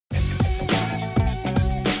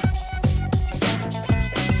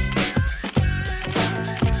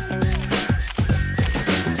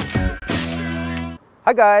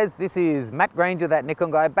Hi guys, this is Matt Granger, that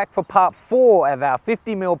Nikon guy, back for part 4 of our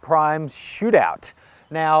 50mm prime shootout.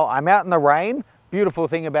 Now, I'm out in the rain. Beautiful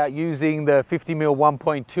thing about using the 50mm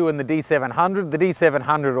 1.2 and the D700. The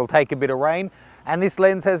D700 will take a bit of rain, and this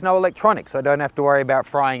lens has no electronics, so I don't have to worry about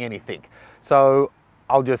frying anything. So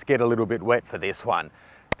I'll just get a little bit wet for this one.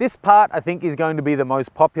 This part, I think, is going to be the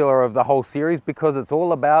most popular of the whole series because it's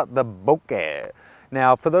all about the bokeh.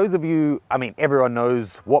 Now, for those of you, I mean, everyone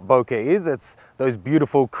knows what bokeh is. It's those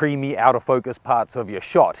beautiful, creamy, out of focus parts of your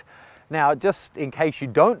shot. Now, just in case you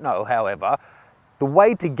don't know, however, the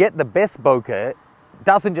way to get the best bokeh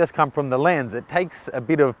doesn't just come from the lens. It takes a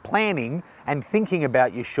bit of planning and thinking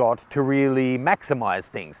about your shot to really maximize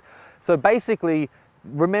things. So basically,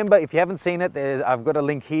 remember, if you haven't seen it, I've got a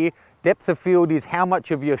link here. Depth of field is how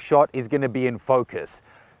much of your shot is going to be in focus.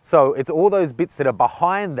 So it's all those bits that are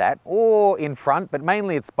behind that or in front, but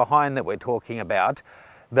mainly it's behind that we're talking about,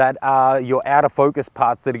 that are your out of focus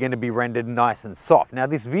parts that are going to be rendered nice and soft. Now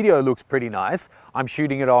this video looks pretty nice. I'm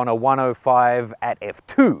shooting it on a 105 at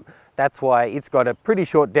f2. That's why it's got a pretty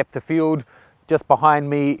short depth of field. Just behind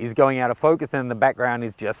me is going out of focus and the background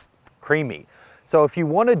is just creamy. So if you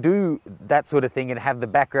want to do that sort of thing and have the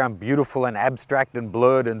background beautiful and abstract and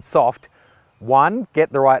blurred and soft, one,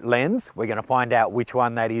 get the right lens. We're going to find out which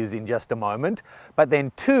one that is in just a moment. But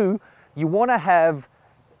then two, you want to have,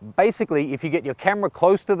 basically, if you get your camera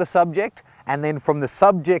close to the subject and then from the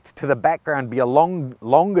subject to the background be a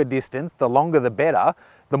longer distance, the longer the better,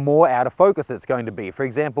 the more out of focus it's going to be. For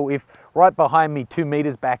example, if right behind me 2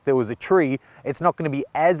 meters back there was a tree, it's not going to be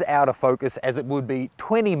as out of focus as it would be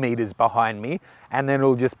 20 meters behind me, and then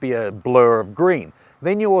it'll just be a blur of green.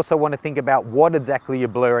 Then you also want to think about what exactly you're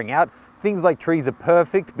blurring out. Things like trees are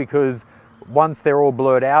perfect because once they're all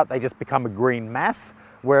blurred out, they just become a green mass.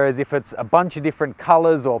 Whereas if it's a bunch of different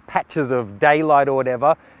colors or patches of daylight or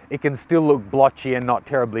whatever, it can still look blotchy and not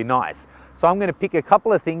terribly nice. So I'm going to pick a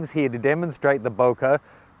couple of things here to demonstrate the bokeh.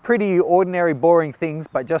 Pretty ordinary, boring things,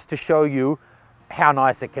 but just to show you how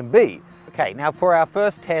nice it can be. Okay, now for our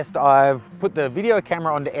first test, I've put the video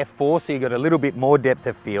camera onto f4, so you've got a little bit more depth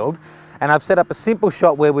of field. And I've set up a simple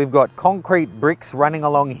shot where we've got concrete bricks running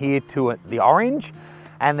along here to the orange.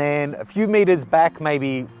 And then a few meters back,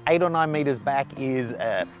 maybe 8 or 9 meters back, is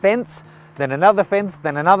a fence, then another fence,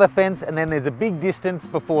 then another fence, and then there's a big distance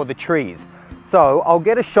before the trees. So I'll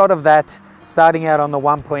get a shot of that starting out on the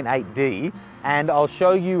 1.8D, and I'll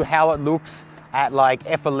show you how it looks at like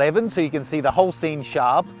f11, so you can see the whole scene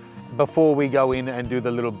sharp before we go in and do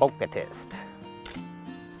the little bokeh test.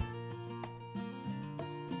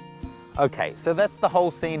 Okay, so that's the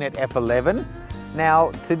whole scene at f11.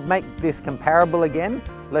 Now, to make this comparable again,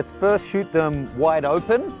 let's first shoot them wide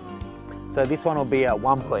open. So this one will be at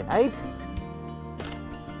 1.8.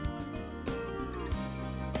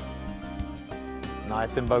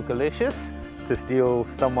 Nice and bokehlicious, to steal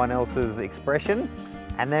someone else's expression.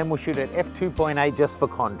 And then we'll shoot at f2.8 just for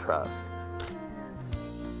contrast.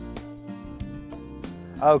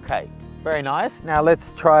 Okay, very nice. Now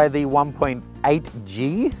let's try the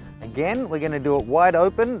 1.8G. Again, we're going to do it wide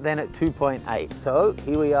open, then at 2.8. So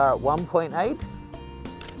here we are at 1.8.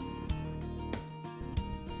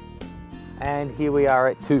 And here we are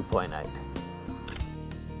at 2.8.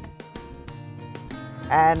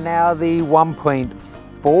 And now the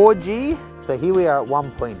 1.4G. So here we are at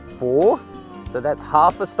 1.4. So that's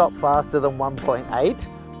half a stop faster than 1.8.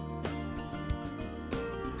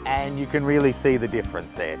 And you can really see the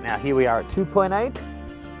difference there. Now here we are at 2.8.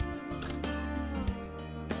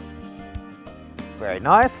 Very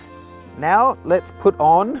nice. Now let's put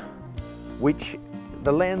on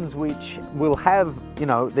the lens which will have, you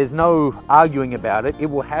know, there's no arguing about it. It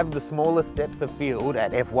will have the smallest depth of field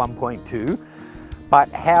at f1.2, but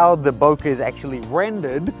how the bokeh is actually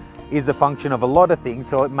rendered is a function of a lot of things,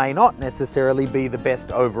 so it may not necessarily be the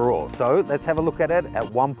best overall. So let's have a look at it at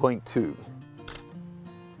 1.2.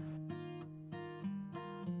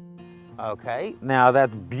 Okay, now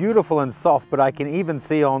that's beautiful and soft, but I can even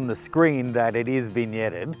see on the screen that it is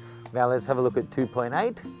vignetted. Now let's have a look at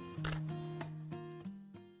 2.8.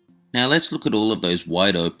 Now let's look at all of those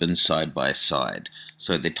wide open side by side.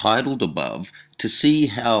 So they're titled above. To see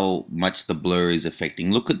how much the blur is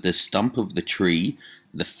affecting, look at the stump of the tree,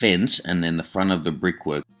 the fence, and then the front of the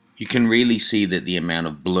brickwork. You can really see that the amount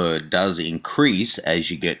of blur does increase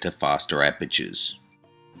as you get to faster apertures.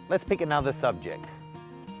 Let's pick another subject.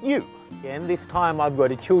 You. And this time I've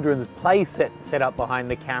got a children's play set up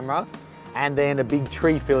behind the camera and then a big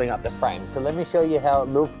tree filling up the frame. So let me show you how it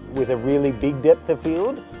looked with a really big depth of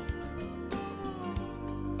field.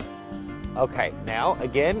 Okay, now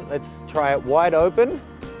again, let's try it wide open.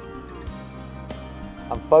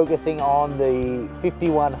 I'm focusing on the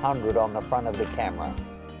 5100 on the front of the camera.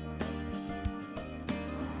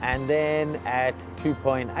 And then at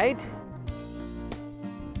 2.8.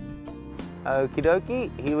 Okie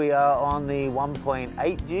dokie, here we are on the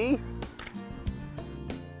 1.8G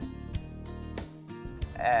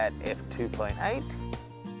at f2.8.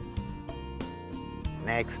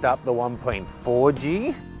 Next up the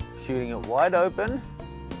 1.4G, shooting it wide open.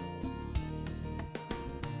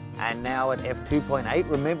 And now at f2.8,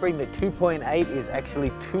 remembering that 2.8 is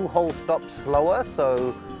actually 2 whole stops slower,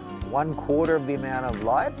 so 1/4 of the amount of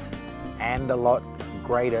light and a lot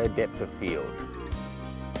greater depth of field.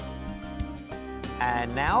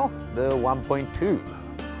 And now the 1.2.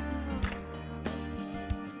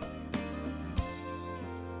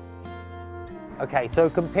 Okay, so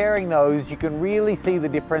comparing those, you can really see the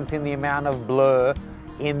difference in the amount of blur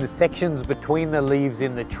in the sections between the leaves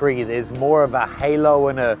in the tree. There's more of a halo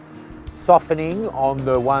and a softening on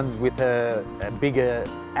the ones with a bigger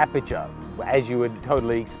aperture, as you would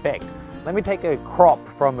totally expect. Let me take a crop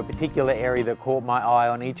from a particular area that caught my eye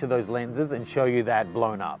on each of those lenses and show you that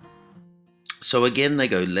blown up. So again, they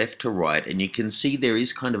go left to right, and you can see there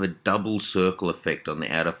is kind of a double circle effect on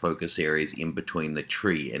the out of focus areas in between the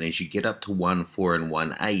tree. And as you get up to 1.4 and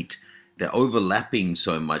 1.8, they're overlapping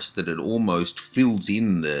so much that it almost fills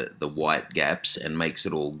in the white gaps and makes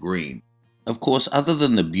it all green. Of course, other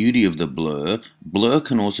than the beauty of the blur, blur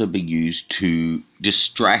can also be used to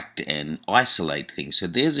distract and isolate things. So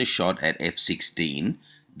there's a shot at f16,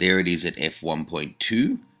 there it is at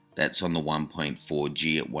f1.2, that's on the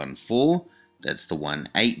 1.4G at 1.4, that's the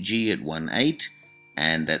 1.8G at 1.8,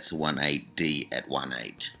 and that's the 1.8D at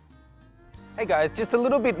 1.8. Hey guys, just a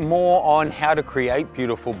little bit more on how to create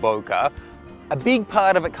beautiful bokeh. A big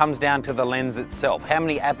part of it comes down to the lens itself. How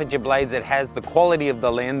many aperture blades it has, the quality of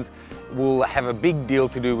the lens will have a big deal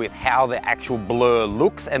to do with how the actual blur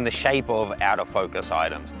looks and the shape of out of focus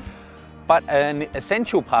items. But an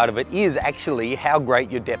essential part of it is actually how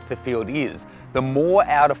great your depth of field is. The more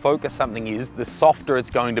out of focus something is, the softer it's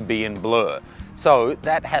going to be in blur. So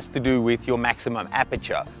that has to do with your maximum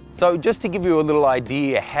aperture. So just to give you a little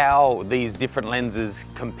idea how these different lenses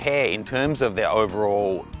compare in terms of their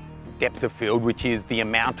overall depth of field, which is the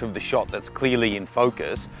amount of the shot that's clearly in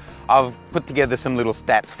focus, I've put together some little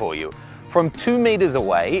stats for you. From 2 meters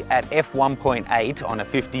away at f1.8 on a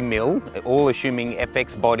 50mm, all assuming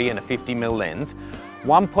FX body and a 50mm lens,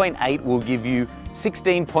 1.8 will give you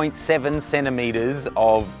 16.7 centimeters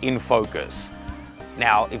of in focus.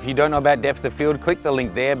 Now, if you don't know about depth of field, click the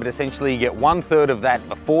link there, but essentially you get 1/3 of that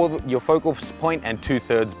before your focal point and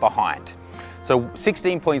 2/3 behind. So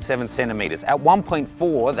 16.7 centimeters. At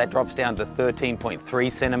 1.4, that drops down to 13.3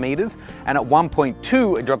 centimeters, and at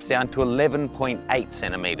 1.2, it drops down to 11.8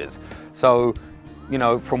 centimeters. So, you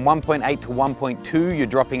know, from 1.8 to 1.2, you're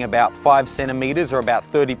dropping about 5 centimeters or about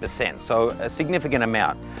 30%, so a significant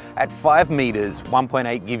amount. At 5 meters,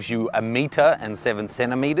 1.8 gives you 1 meter and 7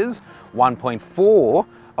 centimeters. 1.4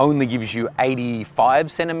 only gives you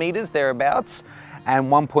 85 centimeters, thereabouts,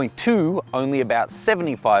 and 1.2 only about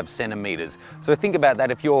 75 centimeters. So think about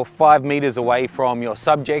that. If you're 5 meters away from your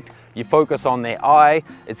subject, you focus on their eye,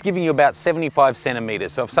 it's giving you about 75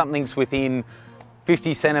 centimeters. So if something's within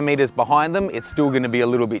 50 centimeters behind them, it's still going to be a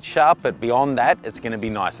little bit sharp, but beyond that, it's going to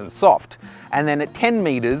be nice and soft. And then at 10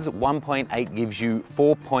 meters, 1.8 gives you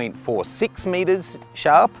 4.46 meters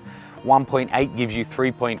sharp, 1.8 gives you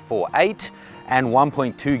 3.48, and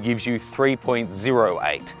 1.2 gives you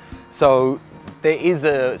 3.08. So there is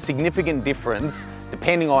a significant difference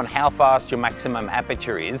depending on how fast your maximum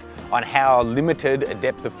aperture is, on how limited a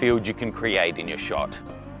depth of field you can create in your shot.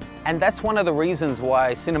 And that's one of the reasons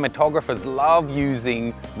why cinematographers love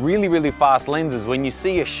using really, really fast lenses. When you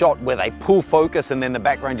see a shot where they pull focus and then the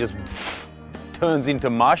background just turns into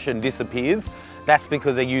mush and disappears, that's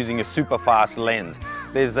because they're using a super fast lens.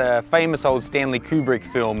 There's a famous old Stanley Kubrick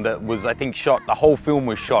film that was, I think, the whole film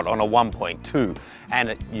was shot on a 1.2,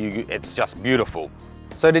 and it's just beautiful.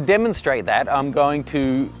 So to demonstrate that, I'm going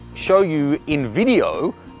to show you in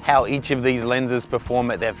video how each of these lenses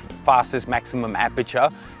perform at their fastest maximum aperture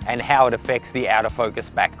and how it affects the out of focus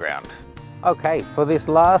background. Okay, for this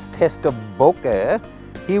last test of bokeh,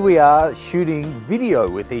 here we are shooting video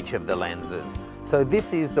with each of the lenses. So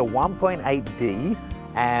this is the 1.8D,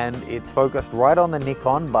 and it's focused right on the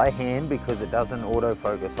Nikon by hand because it doesn't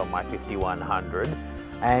autofocus on my 5100.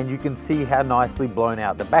 And you can see how nicely blown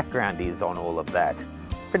out the background is on all of that.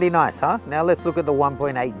 Pretty nice, huh? Now let's look at the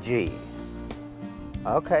 1.8G.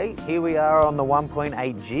 Okay, here we are on the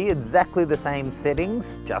 1.8G, exactly the same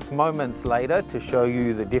settings, just moments later to show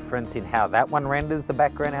you the difference in how that one renders the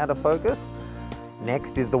background out of focus.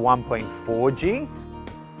 Next is the 1.4G.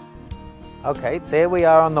 Okay, there we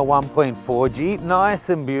are on the 1.4G, nice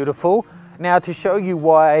and beautiful. Now to show you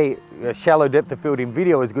why shallow depth of field in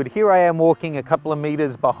video is good, here I am walking a couple of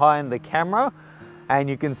meters behind the camera, and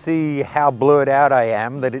you can see how blurred out I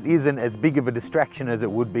am, that it isn't as big of a distraction as it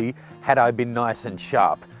would be had I been nice and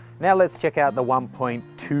sharp. Now let's check out the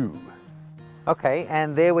 1.2. Okay,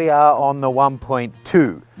 and there we are on the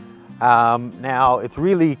 1.2. Now it's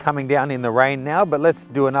really coming down in the rain now, but let's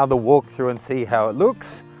do another walkthrough and see how it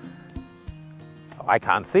looks. I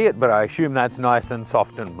can't see it, but I assume that's nice and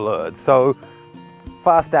soft and blurred. So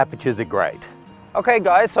fast apertures are great. Okay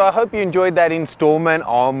guys, so I hope you enjoyed that installment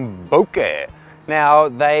on bokeh. Now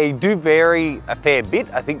they do vary a fair bit.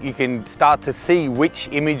 I think you can start to see which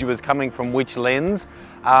image was coming from which lens.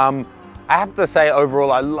 I have to say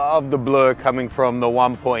overall I love the blur coming from the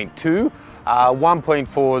 1.2.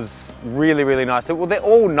 1.4's really nice. Well, they're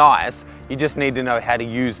all nice, you just need to know how to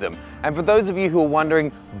use them. And for those of you who are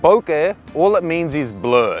wondering, bokeh, all it means is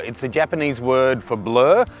blur. It's a Japanese word for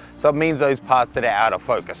blur, so it means those parts that are out of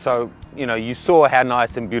focus. So, you know, you saw how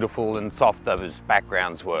nice and beautiful and soft those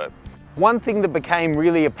backgrounds were. One thing that became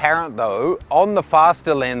really apparent though, on the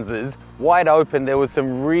faster lenses, wide open, there was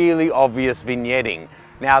some really obvious vignetting.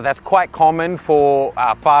 Now that's quite common for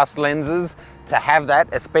fast lenses to have that,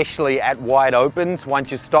 especially at wide opens. Once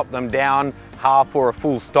you stop them down half or a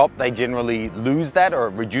full stop, they generally lose that, or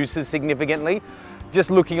it reduces significantly.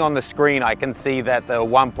 Just looking on the screen, I can see that the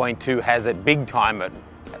 1.2 has it big time at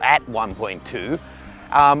 1.2.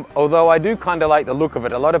 Although I do kind of like the look of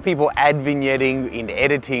it. A lot of people add vignetting in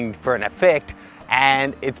editing for an effect,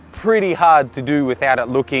 and it's pretty hard to do without it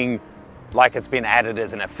looking like it's been added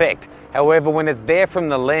as an effect. However, when it's there from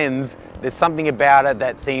the lens, there's something about it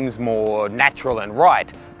that seems more natural and right.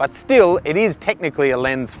 But still, it is technically a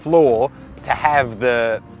lens flaw to have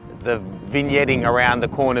the vignetting around the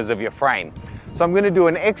corners of your frame. So I'm going to do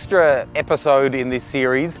an extra episode in this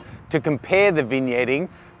series to compare the vignetting,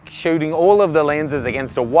 shooting all of the lenses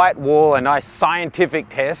against a white wall, a nice scientific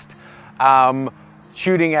test,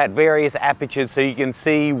 shooting at various apertures so you can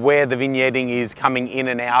see where the vignetting is coming in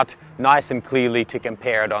and out nice and clearly to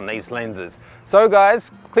compare it on these lenses. So guys,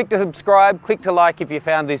 click to subscribe, click to like if you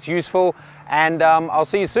found this useful, and I'll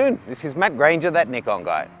see you soon. This is Matt Granger, that Nikon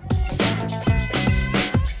guy.